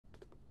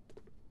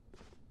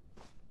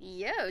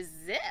Yo,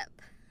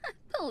 zip.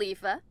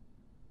 Palifa.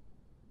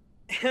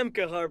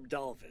 Emka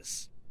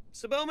Dalvis.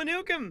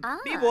 Sabomanukum. Ah.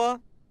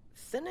 Bibwa.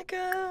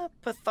 Thinica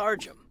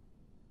Pathargum.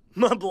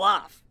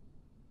 Mablaf.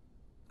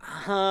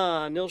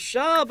 Aha,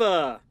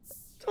 Nilshaba.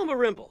 Tomba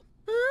Rimple.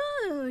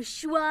 Ooh,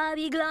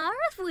 Schwabi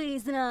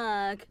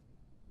Glarfwiesnag.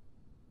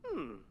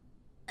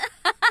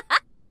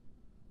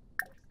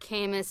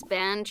 Camus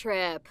Band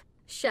Trip.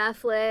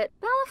 Shaflet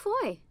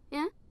Balafoy.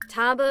 Yeah.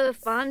 Taba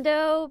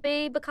Fondo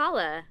Be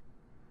Bacala.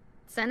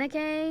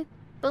 Seneca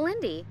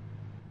Belindi.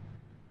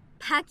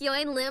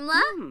 Pakyoin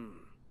Limla.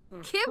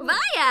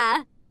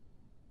 Kibaya.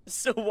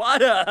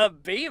 Sawada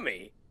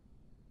Beamy.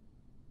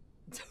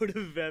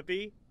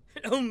 Dodavepi.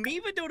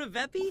 Omiva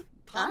Dodavepi.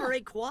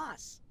 Pomere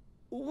Quas.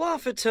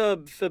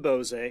 Wafatub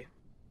Fibose.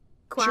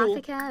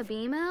 Quafica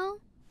Abimo?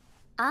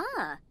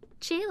 Ah,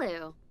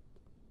 Chilu.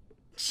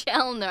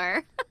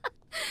 Chelner.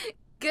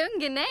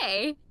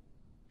 Gungane.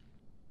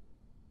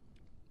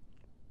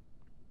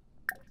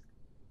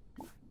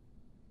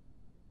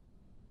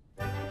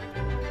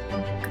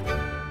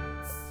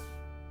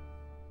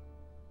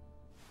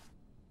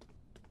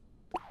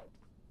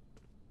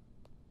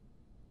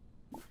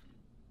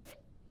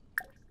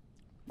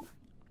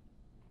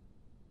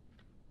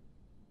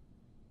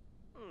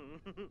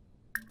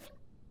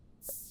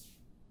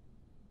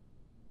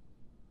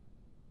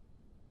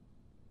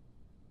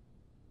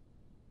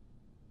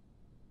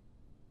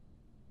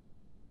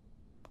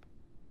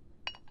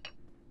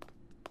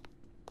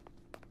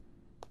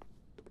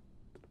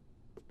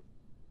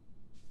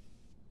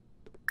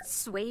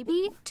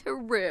 Swaby to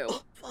Roo.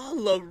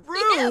 LaRue!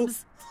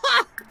 Dibs.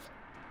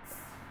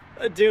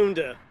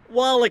 Adunda.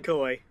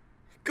 Wallakoi.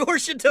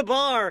 Gorsha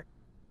Tabar.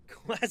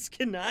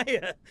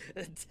 Quaskanaya.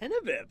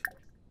 Tenabib.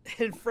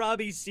 And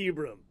Frobby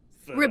Sebrum.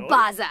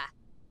 Ribaza.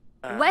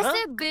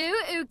 Wesabu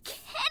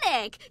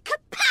Ukenik.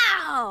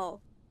 Kapow.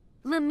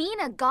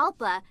 Lamina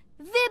Galpa.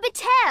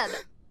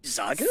 Vibiteb.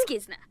 Zaga?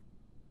 Skizna.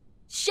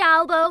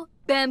 Shalbo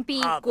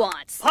Bempi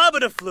Guants.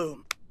 Habita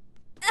Flume.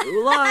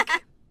 Ulak.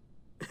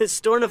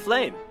 Storn of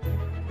Flame.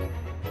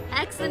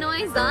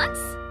 Exanoi Zants.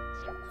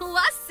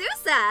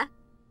 Wasusa.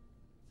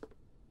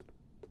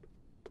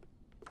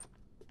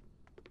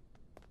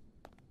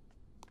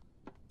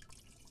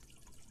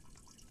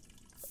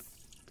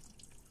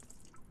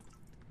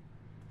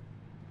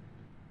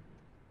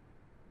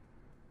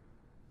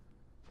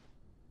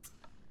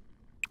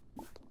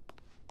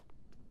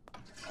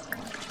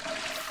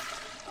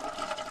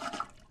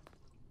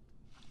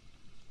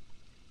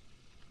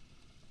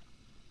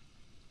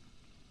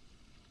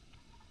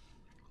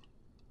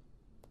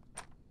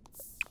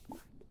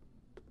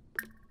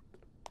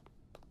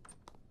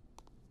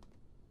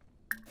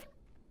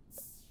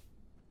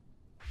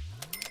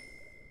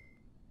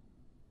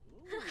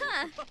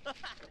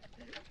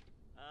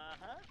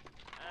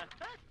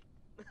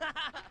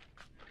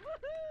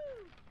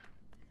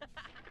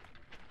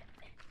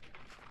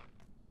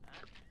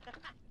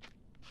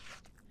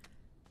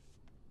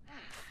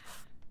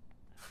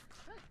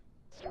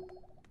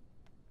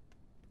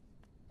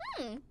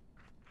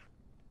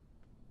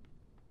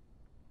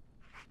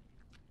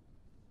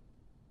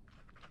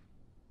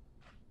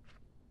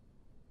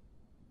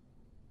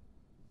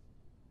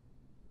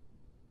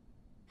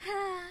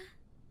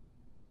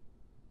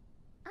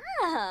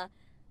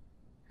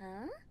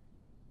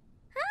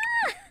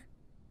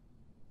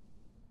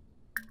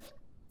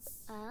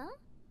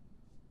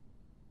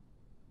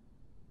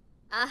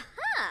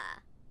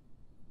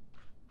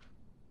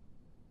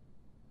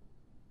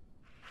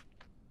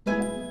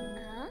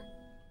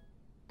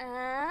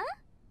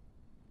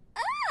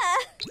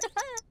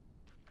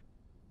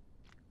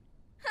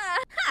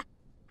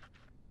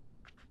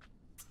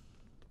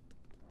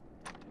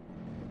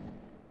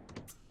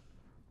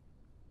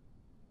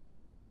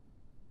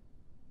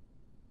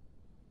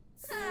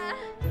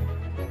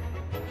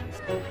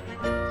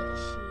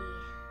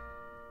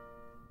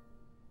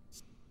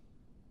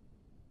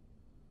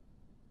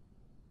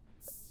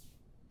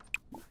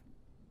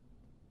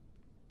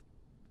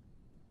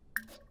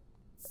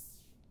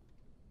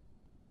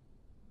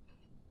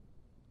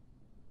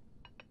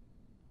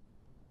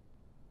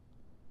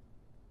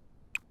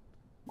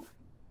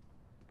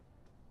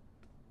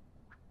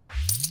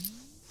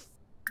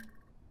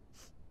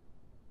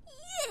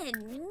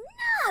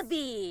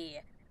 Nobby.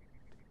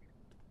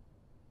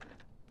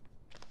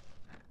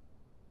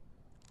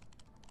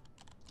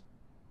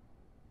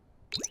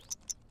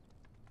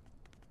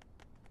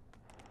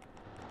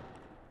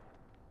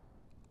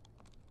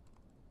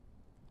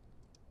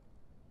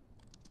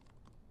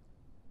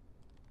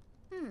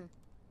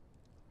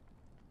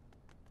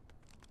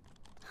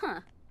 Huh.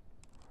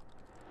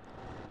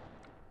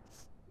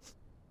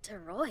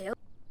 Royal.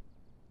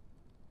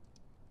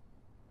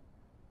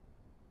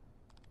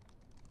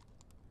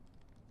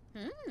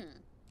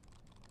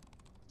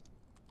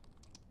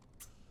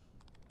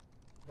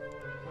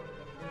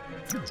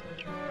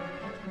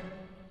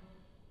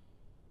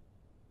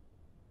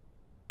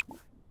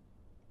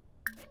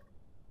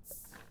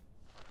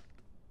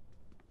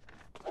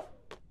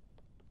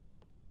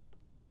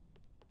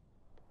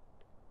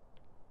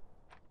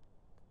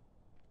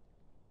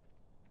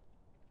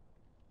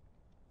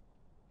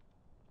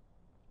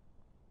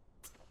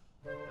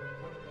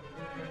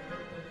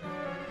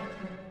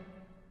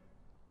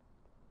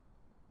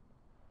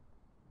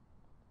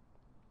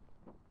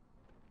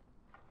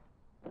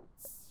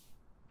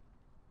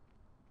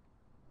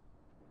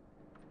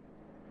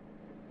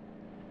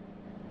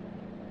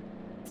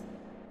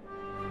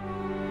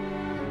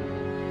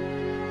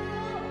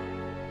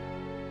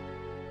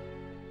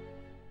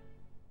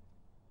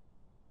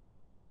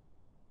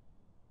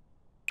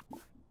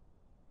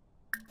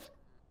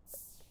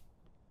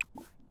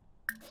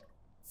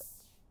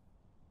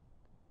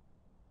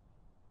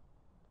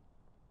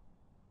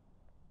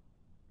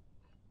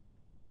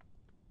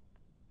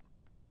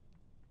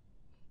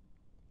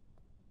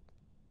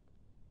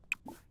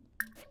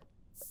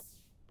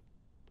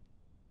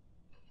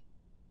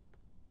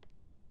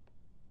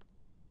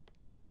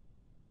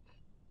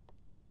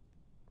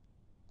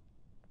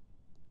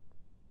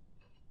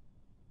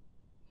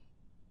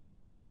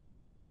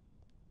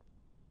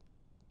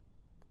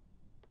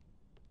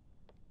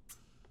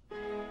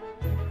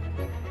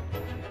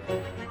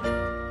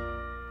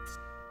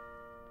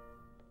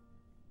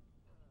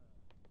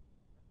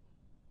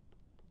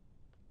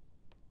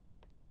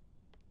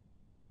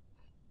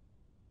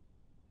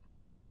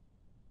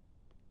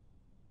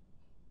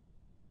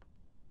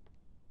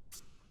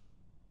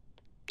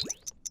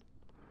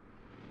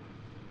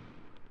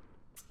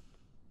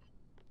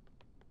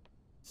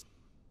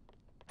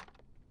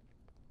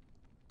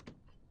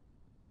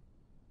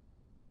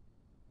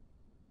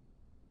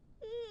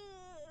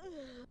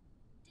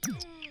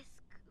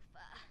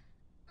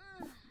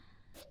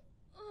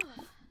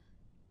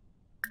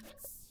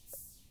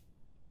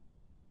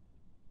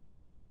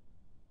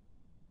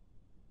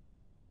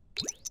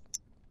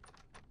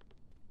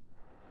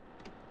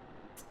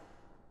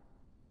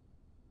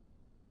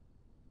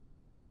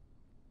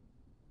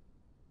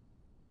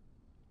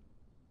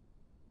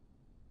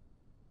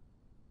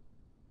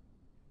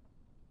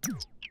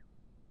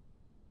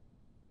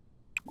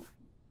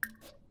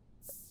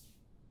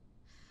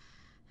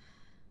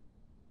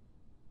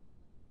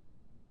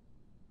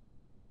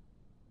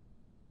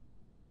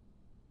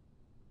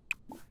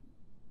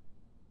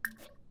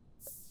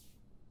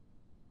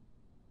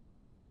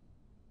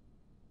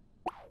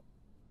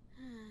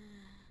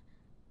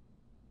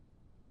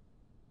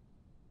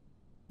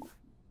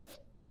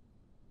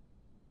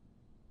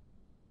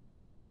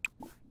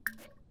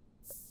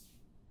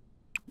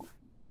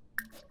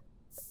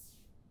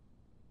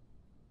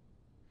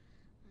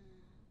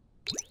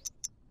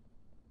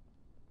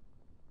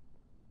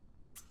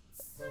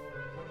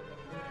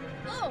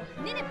 Oh,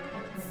 Ninip.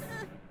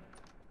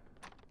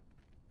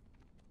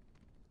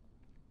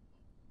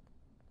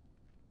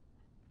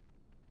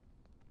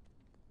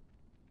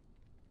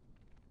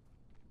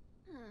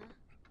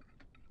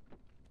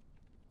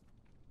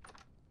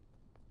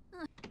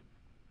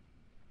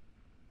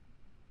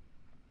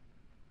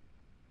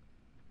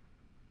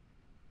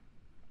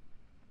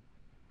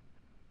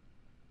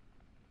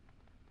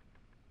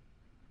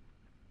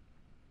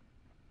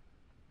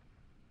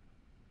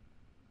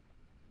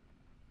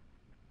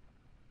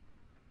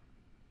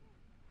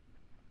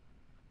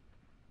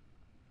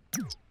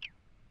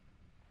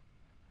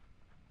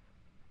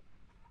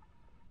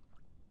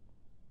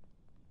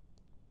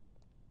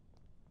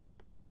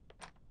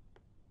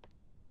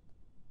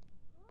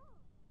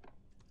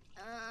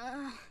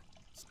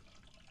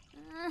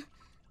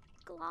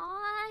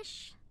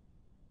 Glosh.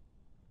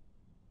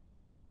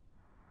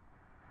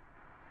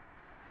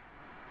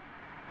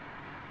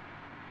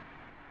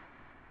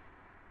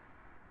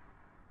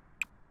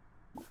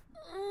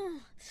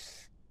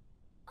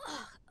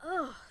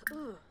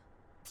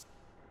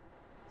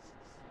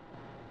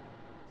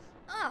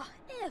 Oh,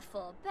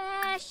 ifel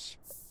bash.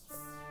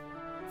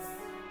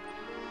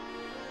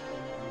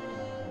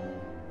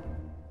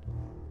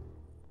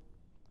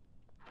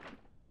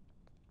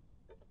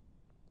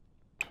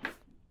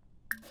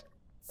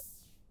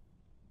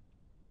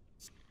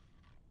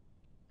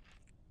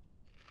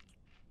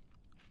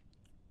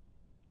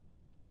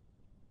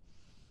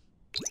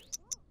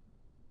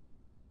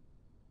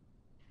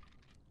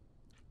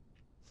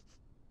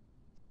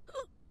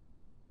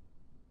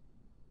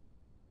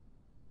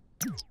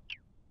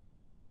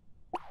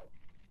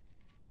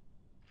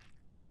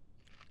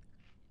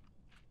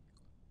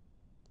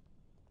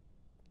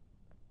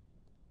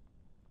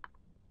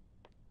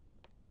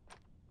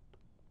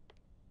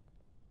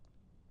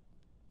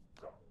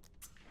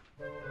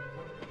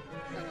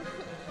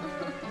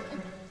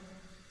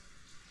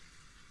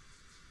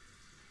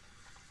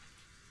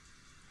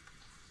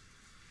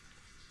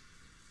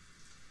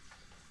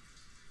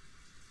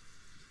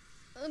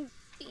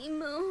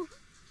 Bimo.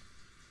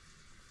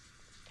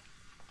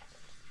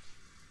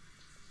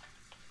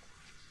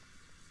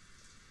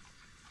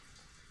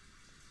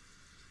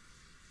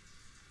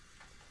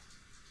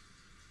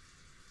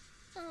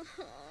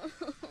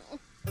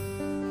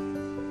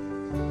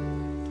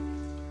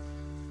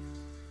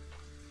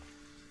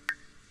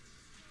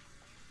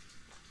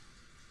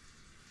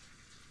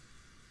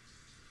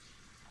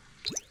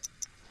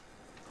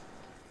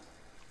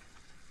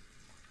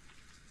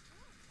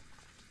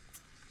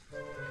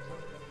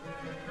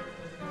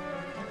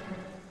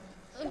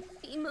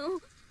 Bimo.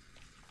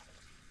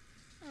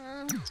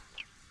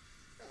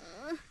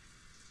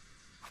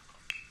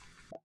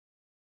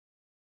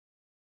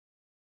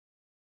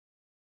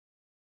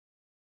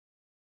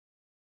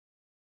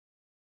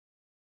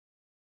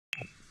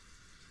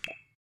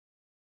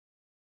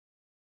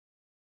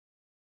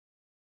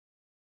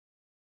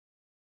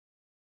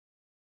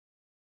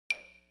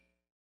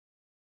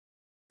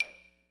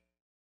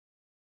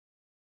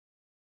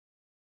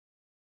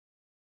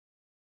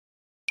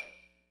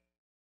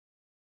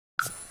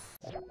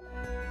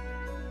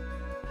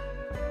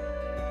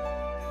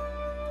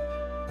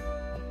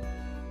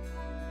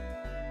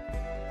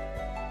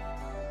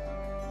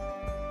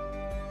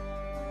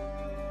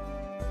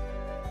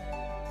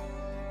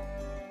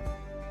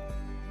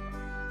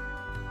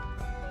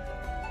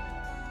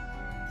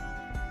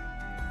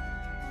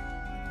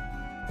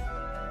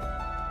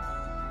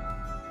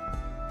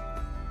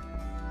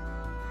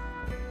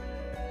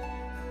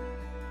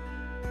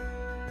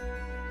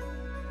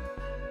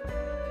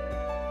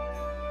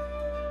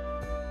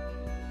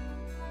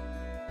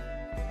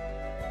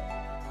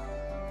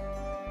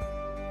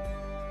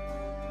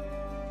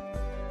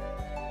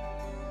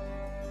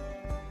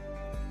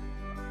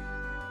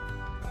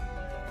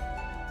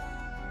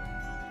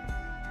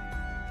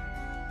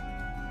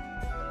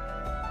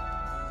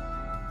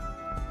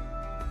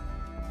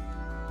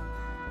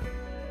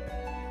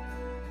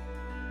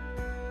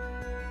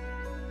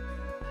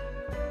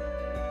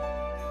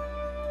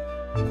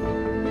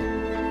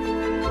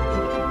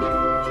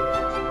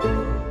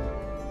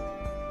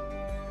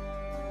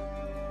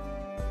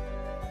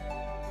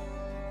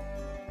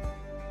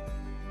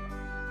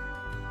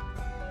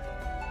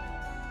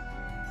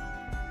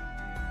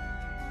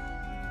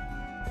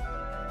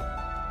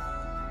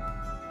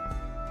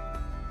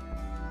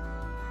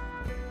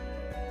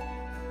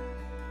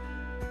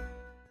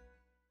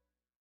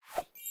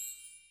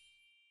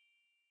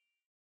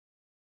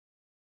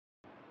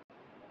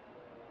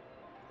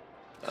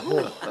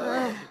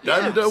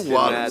 Danda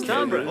Wallace.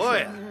 Stumbra. Oh,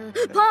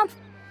 yeah. Pump!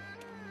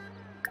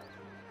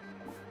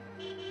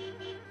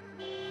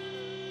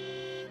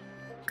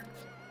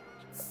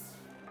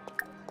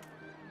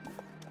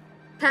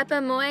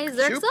 Peppa Moy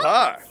Zerxel?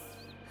 Chupar.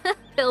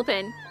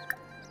 Philpin.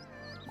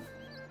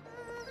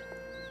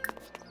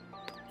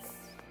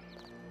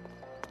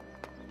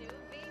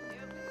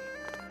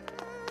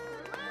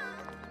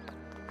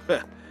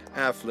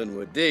 Halflin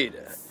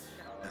Wadida.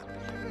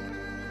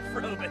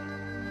 Froben.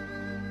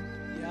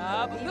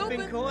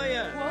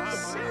 Binkoya.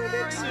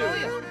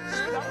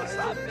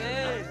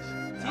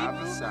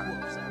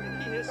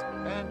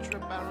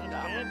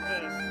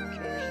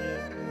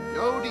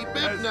 Yodi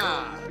Bibna.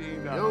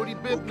 Yodi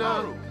Bibna.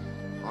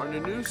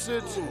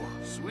 Arnanusit.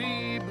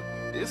 Sweeb.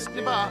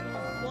 Istiba.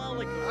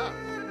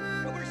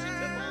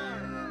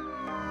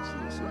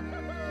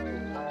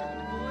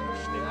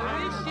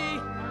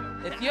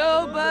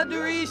 Ethioba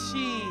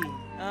Darishi.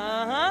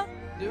 Uh-huh.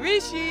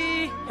 Darishi.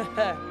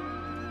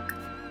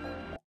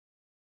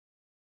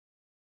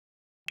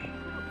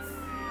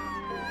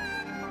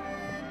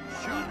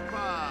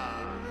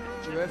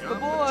 Drift the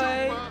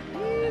boy.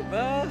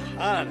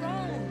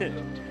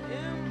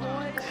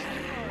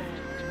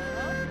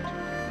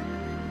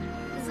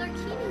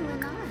 Zarkini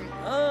Leonard.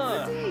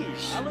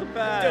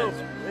 Alupaz.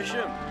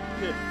 Wisham.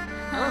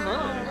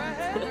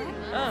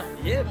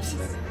 Yips.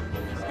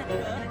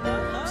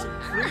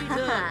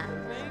 Frida.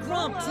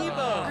 Grump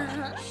Tebow.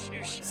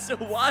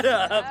 Sawada.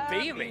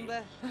 Baby.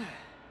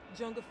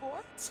 Jungle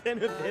 4.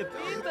 Cenobit.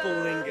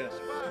 Bolinga.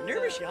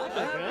 Nervous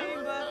Yapa, huh?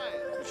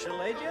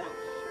 Shalaja?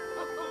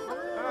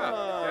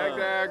 Dag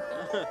dag.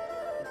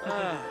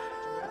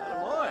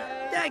 Boy.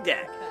 Dag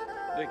Dag.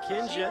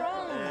 Bakinja.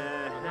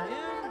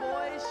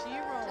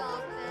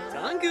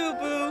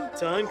 Tankubu.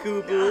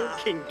 Tankubu.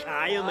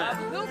 Kinkayama.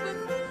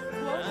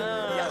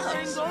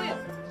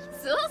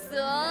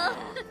 Susu.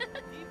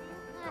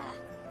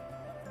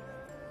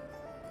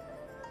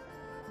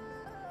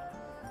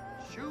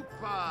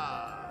 Chupa.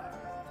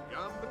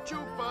 Gamba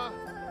Chupa.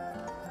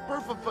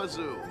 Perfa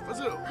Fazoo.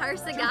 Fazoo.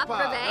 Parsagap Chupa.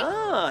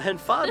 Brave. And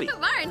Fabi.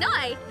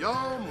 Maranoi. Yo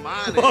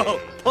Mane. Whoa,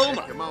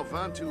 Poma.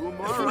 Kamalfantu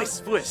Umar.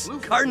 Fwiss.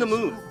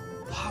 Cardinamum.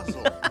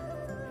 Puzzle.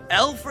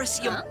 Elfris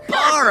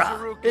Yambara.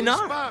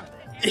 Inara.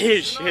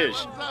 Ish.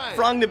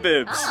 Frong the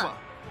Bibs.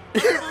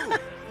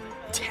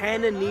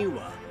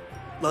 Tananiwa.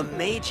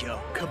 Lamajo.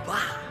 Kaba.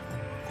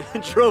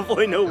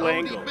 Drovoy no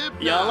wangle.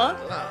 Yala?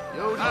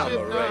 Yodi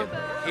Bibna.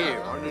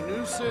 Here.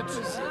 Arnanusit.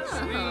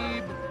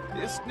 Sweeb.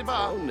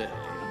 Istiba.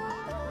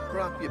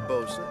 Drop your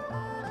bosa.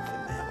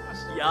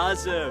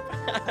 Yazub.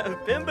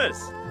 Bimbus.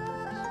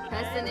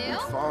 Pressanu.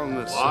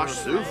 Wash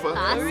Sufa.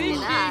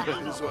 Asina.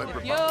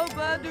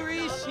 Ethioba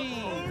Darishi.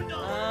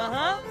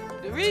 Uh-huh.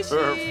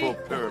 Darishi.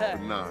 Purple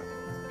nah.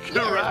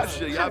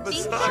 Karasha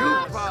Yabasta.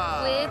 Chupa.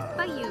 With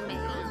Bayume.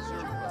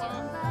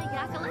 Jamba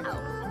Yakalao.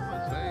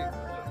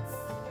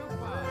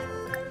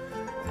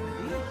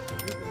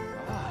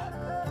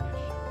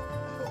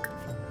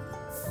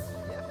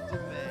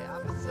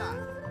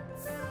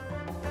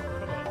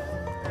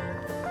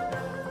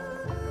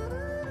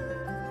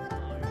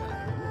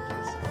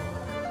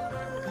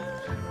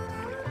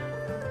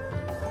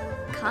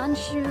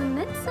 Kanshu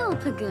Mitzel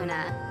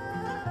Paguna.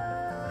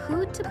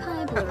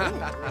 Hutapai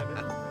Blorit.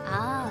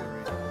 Ah.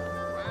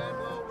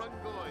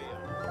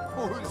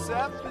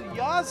 Urzap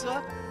Yaza.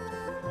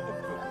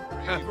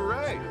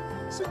 Habare.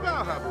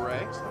 Sigal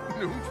Habare.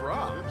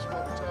 Numfra.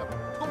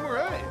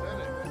 Pomare.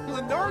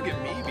 Lenarga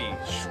Mibi.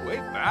 Shwe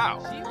Bow.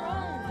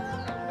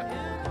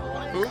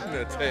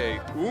 Ugnate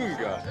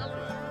Unga.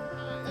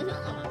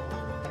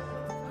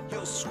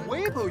 Yo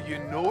Swabo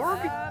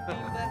Yunorg.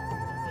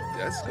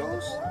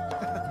 Descos?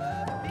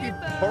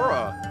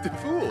 Gipora. The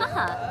fool.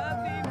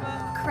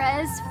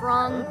 Krez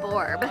Frong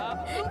Borb.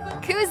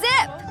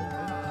 Kuzip.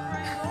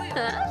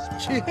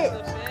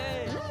 Chips.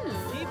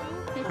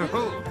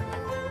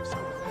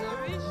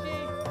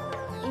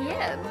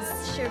 Yibs.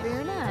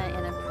 Sharuna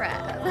in a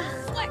prep.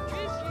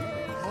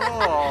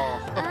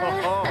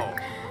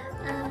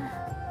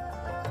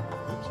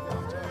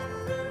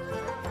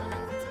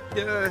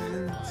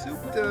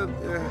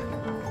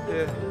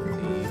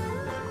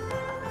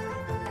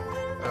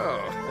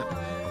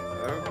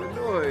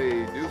 Argonoy,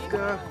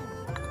 Dufka.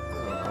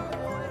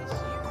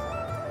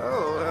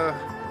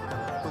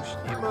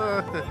 Pushtima.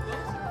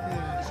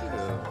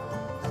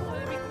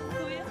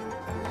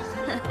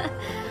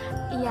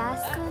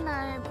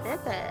 Yasunar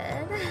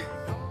Bibid.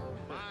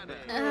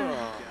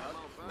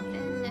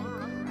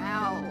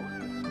 Wow.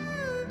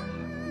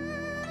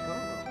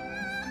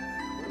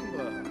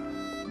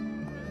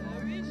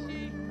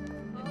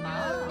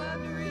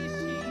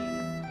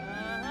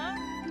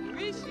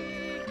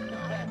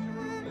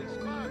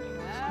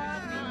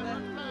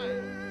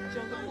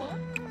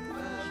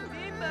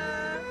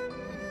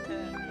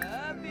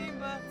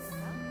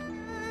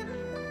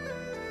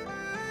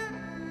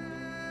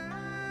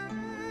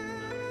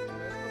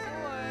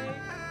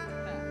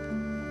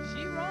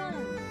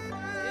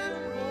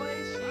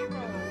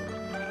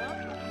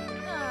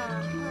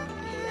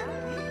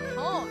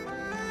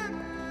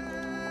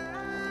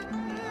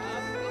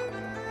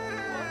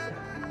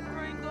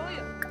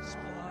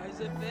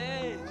 Spies of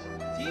fish.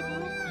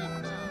 T-Boo.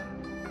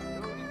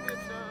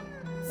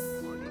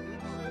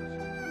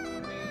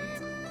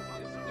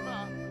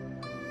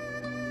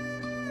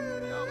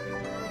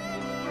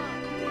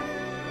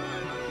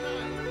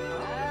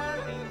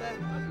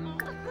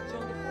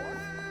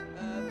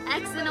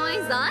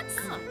 Exenoizants?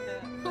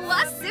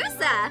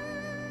 Wasusa!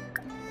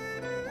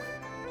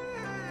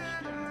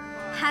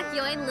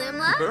 Hakyoin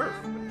Limla? Burf.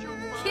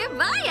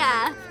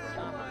 Kibaya!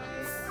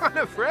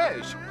 Hana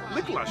fresh.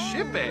 Likla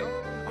shippe.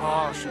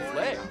 Ah,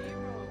 souffle.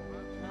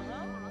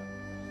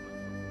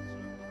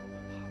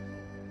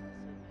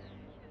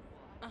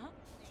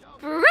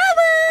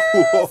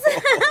 Brothers!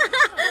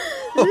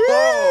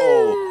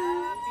 Whoa!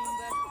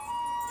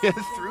 Yeah,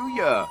 through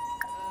ya.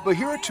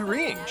 Bahira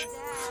Turinge.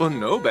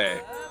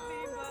 Flanobe.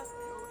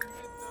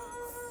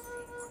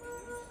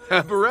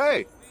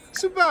 Habare.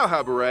 Sabao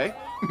habare.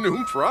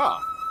 Noomfra.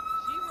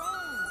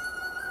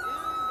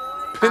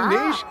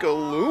 Panish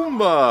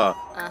Galuma.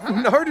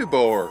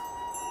 Nardubor.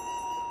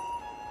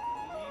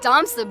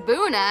 Dom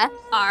Sabuna,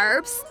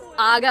 Arps,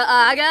 Aga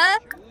Aga,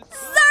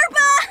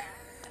 Serpa!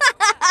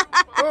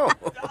 Oh.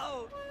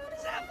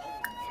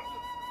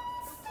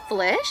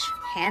 Flish,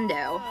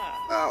 Hando,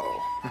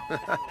 Oh.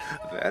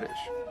 That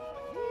is.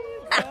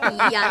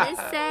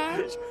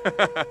 Yanise,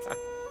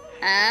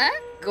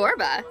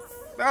 Gorba.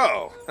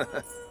 Oh.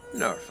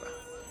 Narfa.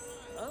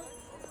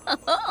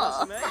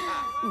 Oh,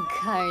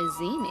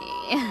 Karzini.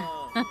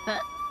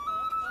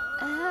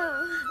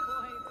 Oh.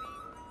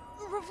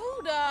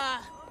 Ravuda.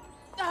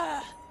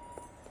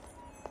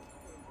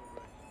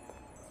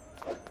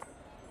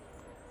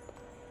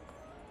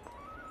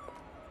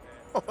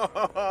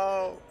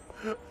 Oh.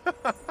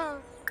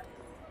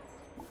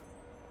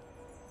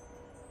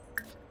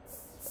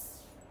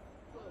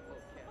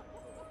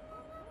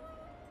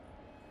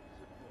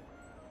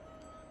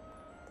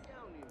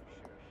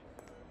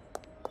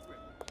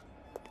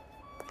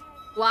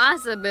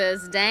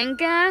 Wasabas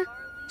Danka,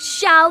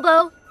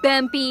 Shalbo,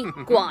 Bempi,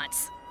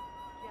 Guants.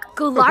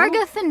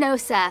 Gularga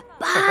Fenosa,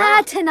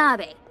 Ba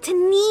Tanabe,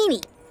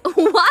 Tanini,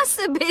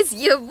 Wasabis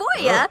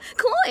Yavoya,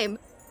 Cloim,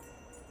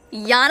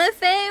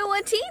 Yanafe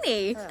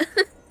Watini,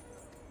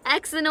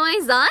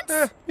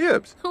 Exenoizants,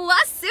 Yibs.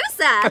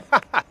 Wasusa,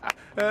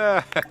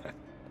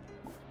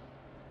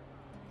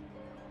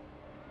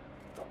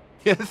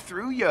 Yeah,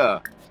 through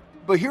ya.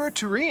 Bahira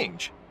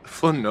Turinge.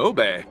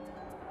 Flanobe.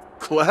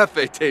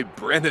 Clefete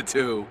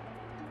Brenatu.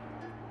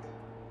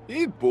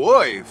 E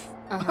boy.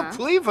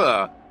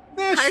 Pleva.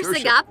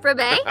 Harsagap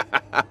Brabe,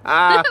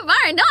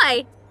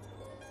 Varanoi,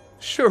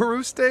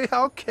 Sharuste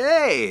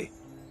Halke.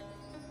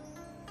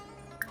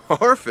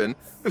 Harfin.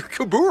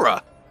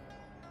 Kabura.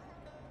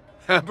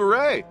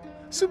 Habare.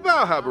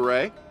 Subao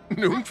Habare.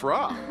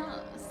 Noomfra.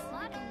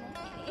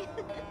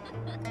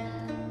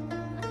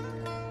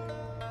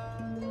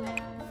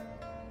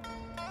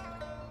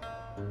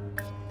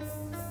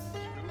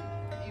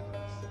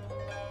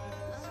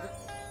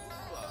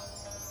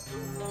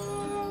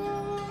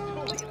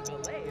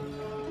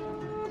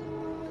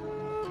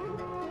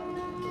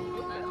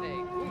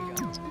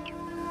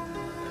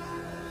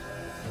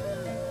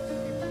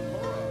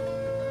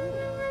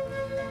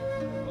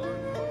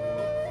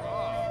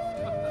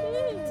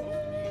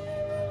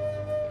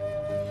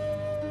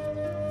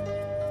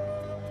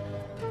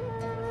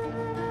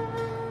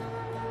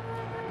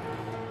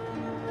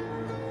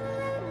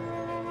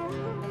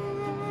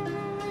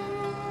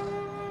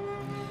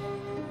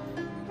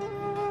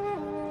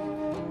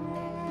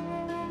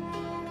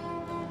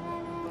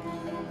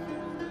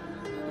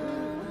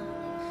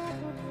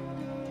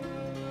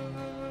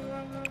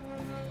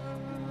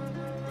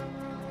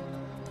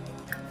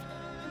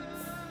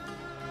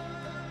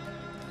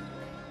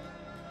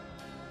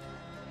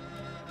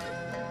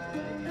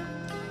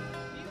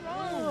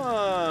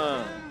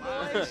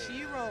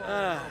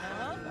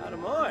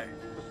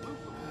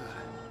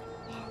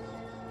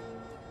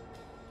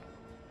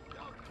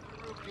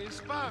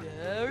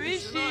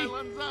 Darishi.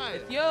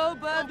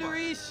 Yoba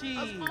Darishi.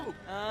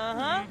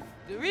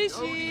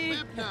 Darishi.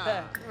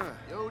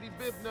 Yodi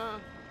Bibna.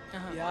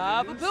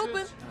 Yaba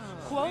Pilpin.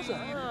 Quoza.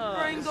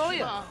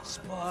 Rangoya.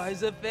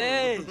 Spies of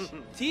fish.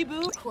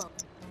 T-Boo.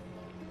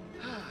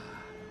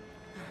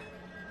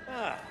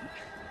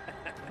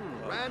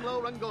 Ranlo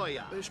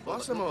Rangoya.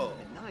 Bishbosamo.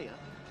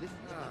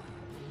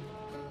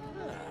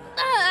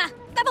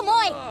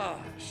 Papamoy,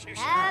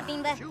 Chupa.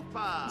 Bimba,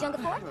 Chupa.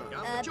 Jungafor,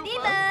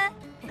 Chupa.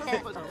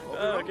 Biba,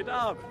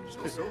 Gadab.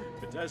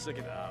 Fantastic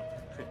Gadab.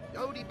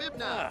 Yodi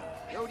Bibna.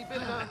 Yodi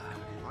Bibna.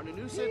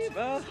 Arnanusits.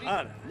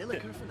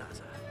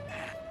 Nilikurfanaza.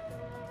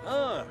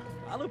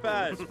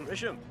 Alupaz.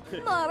 Risham.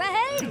 Mora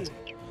Hay,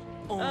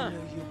 Ono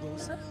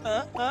Yubosa.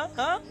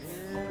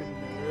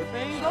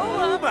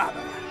 Rangoya.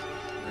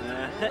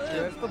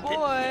 There's the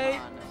boy.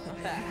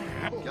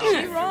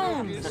 She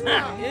roams.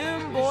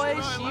 Him boy,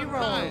 she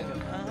roams.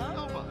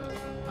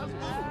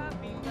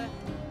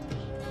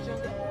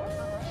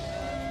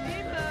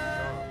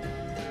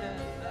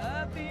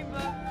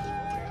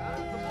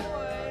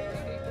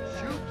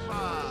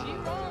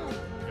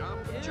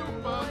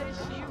 Chupa.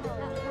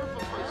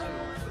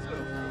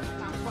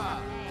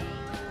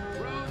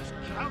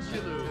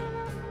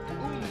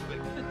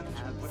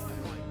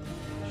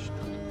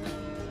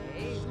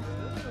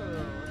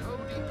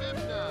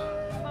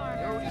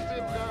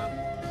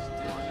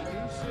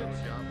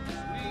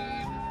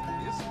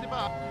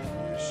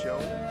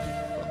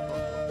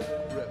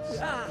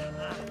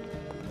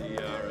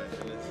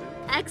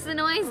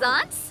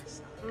 Exenoisance?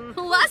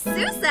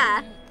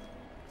 Wasusa!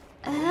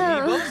 Oh,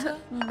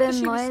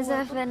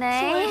 Bimoisa Fene?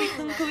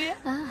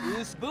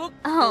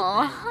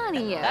 Oh,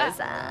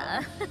 Honeyyosa.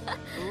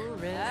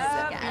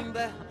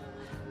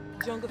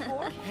 Jungle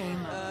Fork.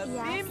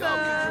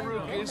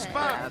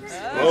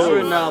 Oh,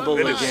 Renable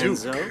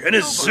Venezuke. Legenzo.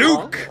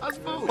 Venezuke.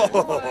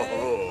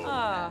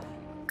 Ah,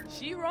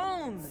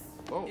 Chiron.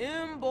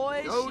 Boy,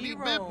 Yodi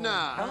Chiron. Bibna.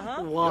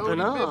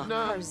 Wapana.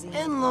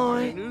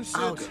 Enloy.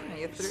 Nusut.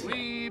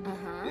 Sweeb.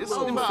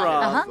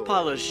 Fra.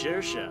 Pala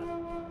Shersha.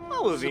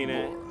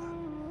 Awavine.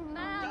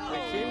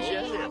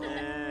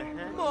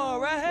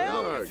 More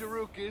ahead.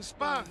 Jaruki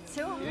Spa.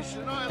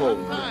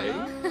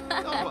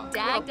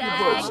 Dag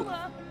dag.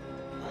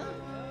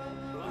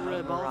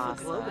 Rebal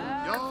for clothing.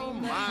 Yo,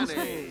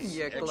 Mane.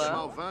 Yekla.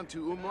 Vantu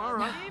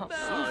Umara. Oh,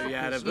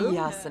 Yadabu.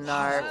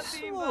 Yasanar.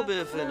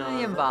 Swobifina.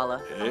 Yimbala.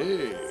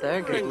 Hey.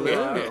 Sergaglu.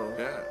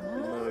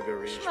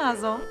 Margarita.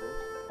 Schmazel.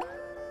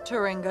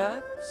 Turinga.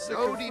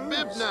 Yodi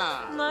Bibna.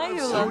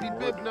 Nayula. Yodi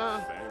Bibna.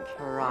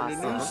 Parasa.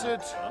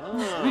 Nusut.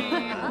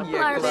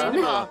 Yekla.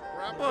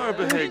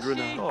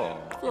 Barbahegrana.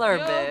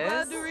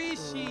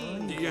 Flurbis.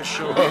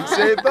 Come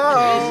say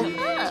bow.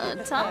 Oh,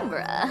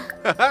 Tumbra.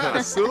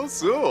 So.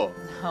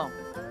 Oh.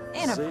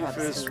 In a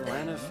Zephyr's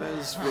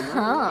preface. Ranifes.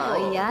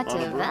 Oh,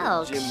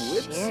 Yatavel.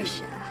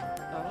 Shersha.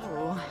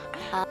 Oh.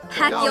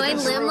 Hakyoin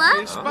Limla?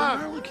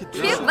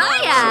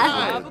 Kibaya!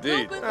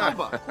 Indeed.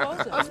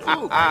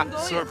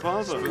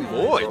 Sarpava.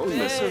 Boy.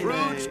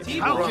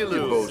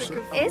 Calculus.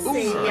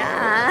 Isiya.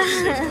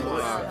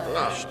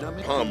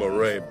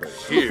 Pomerebe.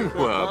 Here.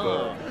 Wabba.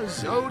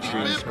 Yodi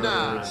Bibna.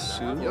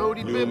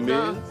 Yodi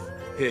Bibna.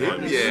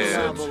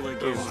 Yeah.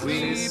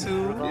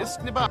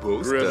 Isniba.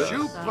 Bosta.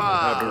 Chupa.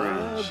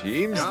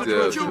 James the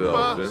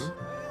Belvin.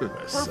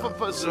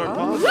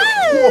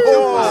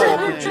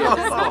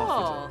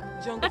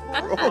 Jungle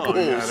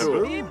Fork.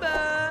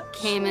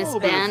 Camus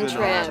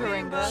Bantrip.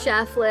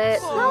 Cheflet.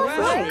 Oh,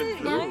 right.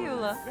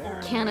 Nayula.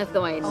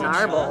 Canathoin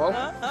Narble.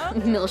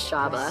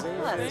 Milshaba.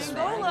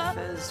 Scola.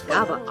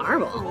 Gaba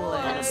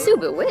Arble.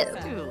 Suba Whip.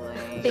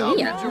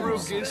 Benia.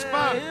 Jaruki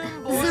Spa.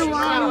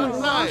 Zuwan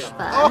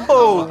Washpa.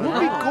 Oh,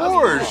 Whoopi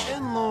Gorge.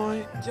 Enloy.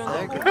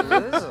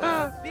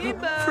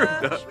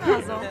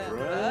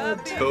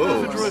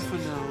 Toes.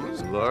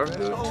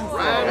 Larva.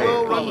 Rango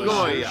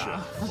Rangoya.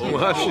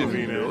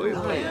 Washington.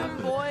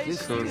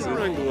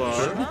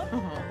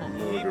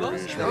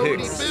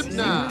 Yodi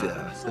Bibna.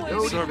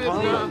 Yodi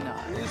Bibna.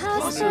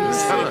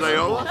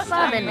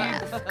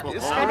 Fabanef.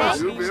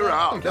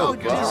 Zubira.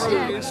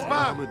 Jaruki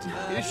Spa.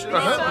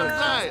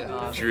 Ishinaya.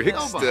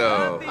 Drixto.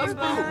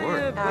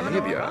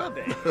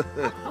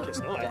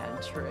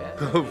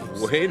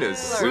 Buena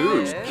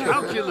soup.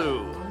 Calculu.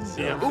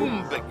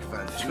 Umbek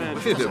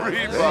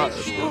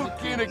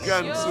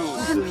Kinagansu.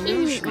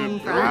 Compini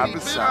Umbra.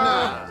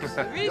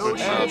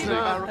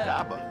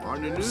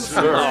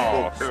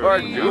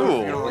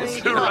 Cardul.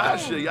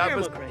 Kirasha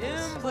Yabas.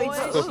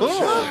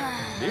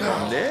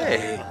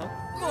 Nay.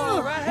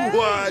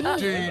 What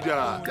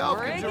Dida?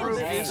 Galka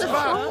Jaruki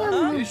Spa.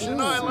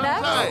 Ishinaya.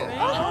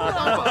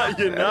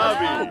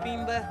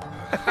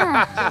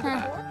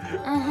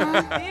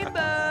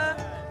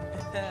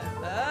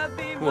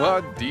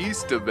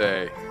 Wadistabe.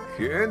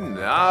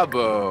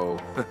 Kenabo.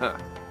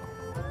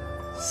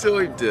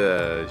 Soida.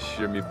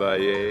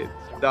 Shirmibaye.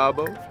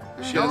 Dabo.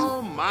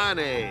 Yo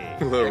Mane.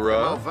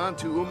 Lara.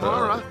 Vantu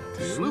Umara.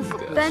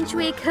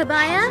 Benchwi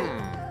Kabaya?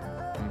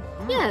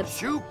 Yep.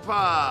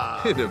 Chupa.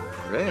 In a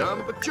prayer.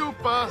 Yamba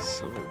Chupa.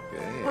 So bad.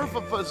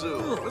 Perfafazu.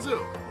 Fazu.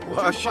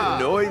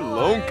 Washinoi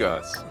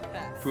Lonkas.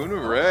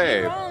 Punare.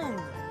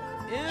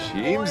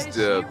 James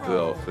the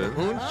Belfin.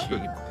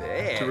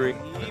 Drink.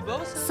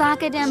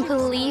 Sakadem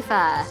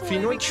Palifa.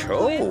 Finoi Cho.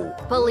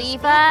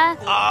 Palifa?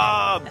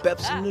 Ah,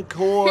 Bepson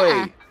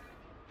Nikoi.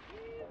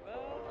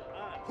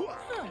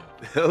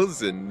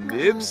 Elza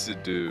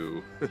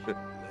Nibsadu.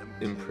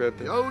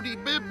 Imprepid. Yodi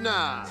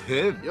Bibna.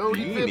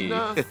 Yodi Bini.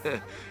 Bibna.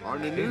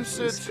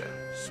 Arnanusit.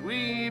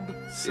 Sweeb.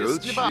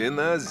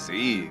 Sochina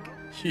Zieg.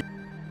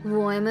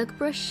 Roymuk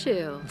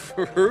Brashu.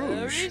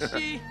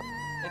 Farouche.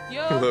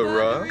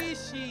 Lara.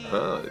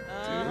 Ah,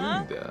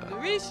 Dunda.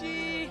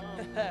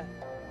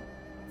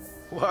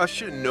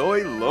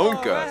 Washinoi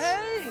Lonkas.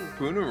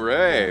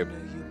 Punare.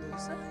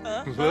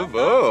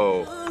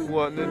 Lavo.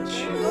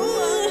 Wanachu.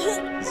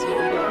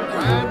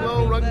 Rango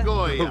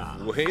Rangoya.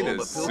 Buena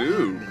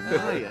soup.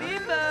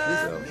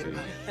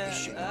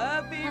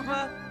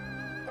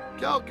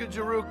 Galka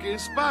Jaruki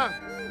Spa.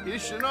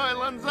 Ishinoi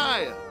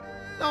Lanzaya.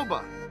 Noba.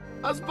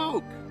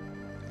 Azbuk.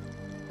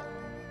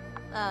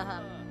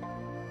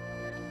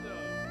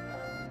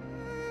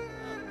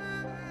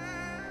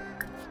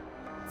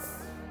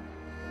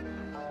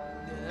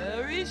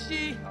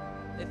 Darishi.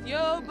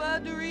 Ethioba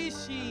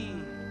Darishi.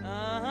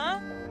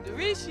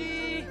 Darishi.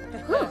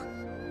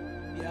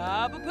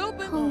 Yaba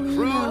Pilpin.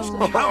 Fruits. Oh,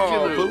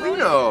 Calculu.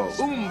 Polino.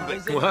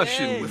 Umbek.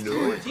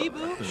 Washinoi.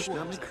 Tibu.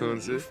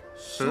 Kunze.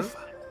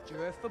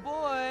 Drift for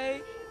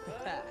boy.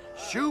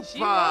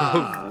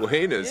 Chupa.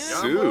 Buena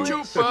soup.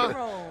 Chupa.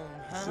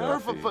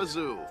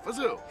 Fazoo.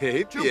 Fazoo.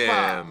 Hey, Chupa.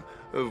 Piam.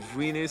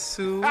 Buena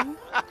soup.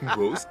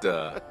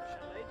 Bosta.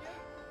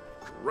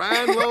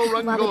 Ranlo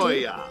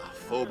Rangoya.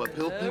 Foba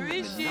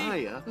Pilpim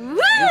Naya.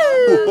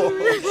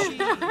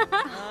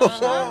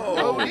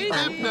 Dodi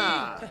Bibna.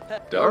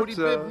 Dodi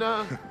Bibna.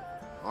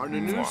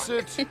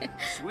 Arnanusit.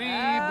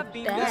 Sweeb.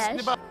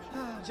 Dash.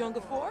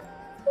 Jungle 4.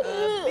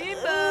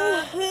 Bimba.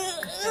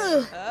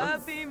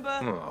 Bimba.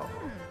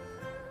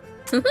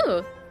 Oh.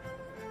 Ooh.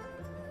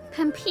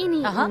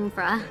 Pampini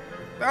umbra.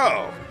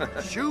 Oh.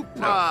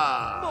 Chupa.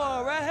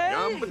 Bora, hey.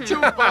 Yamba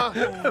Chupa.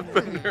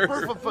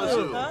 Perfect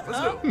Fazoo.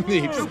 Fazoo.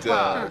 Neat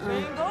stuff.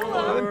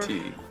 Angola.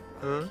 Auntie.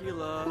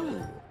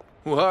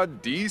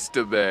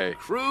 Wadista Bay.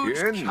 Crude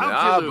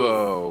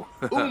Kenabo.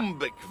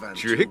 Umbik Van.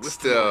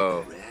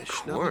 Drixto.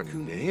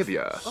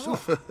 Cornavia.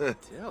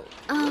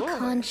 Oh,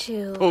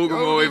 conchu.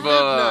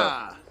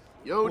 Ogoiva.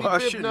 Yodi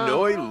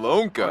Washinoi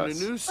Lonkas.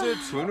 Arnanusit.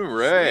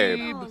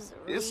 Punarabe.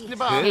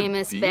 Isniba.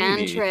 Famous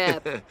band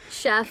trip.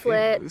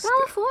 Cheflet.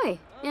 Malafoy.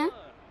 Yeah.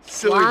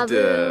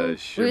 Silda.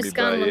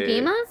 Ruskan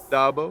Lumpima.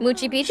 Dabo.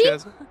 Muchi Pichi.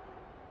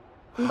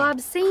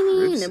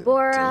 Bobsani.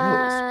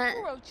 Nabora.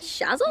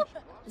 Shazzle.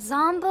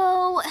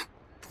 Zombo.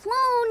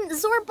 Plone.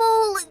 Zorbo.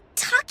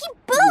 Taki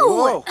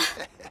Boo.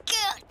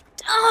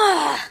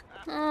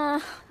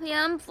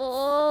 Yeah, I'm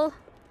full.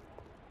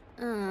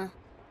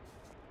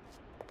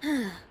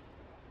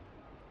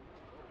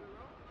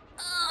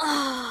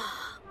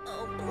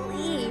 Oh,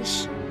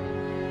 please.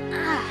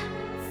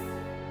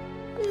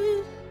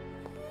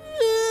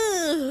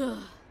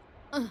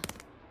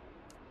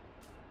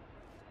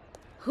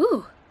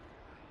 Whew.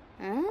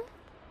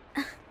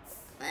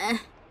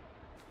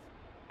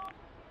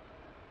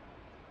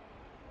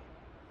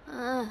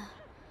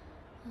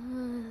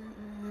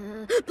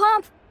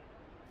 Pump!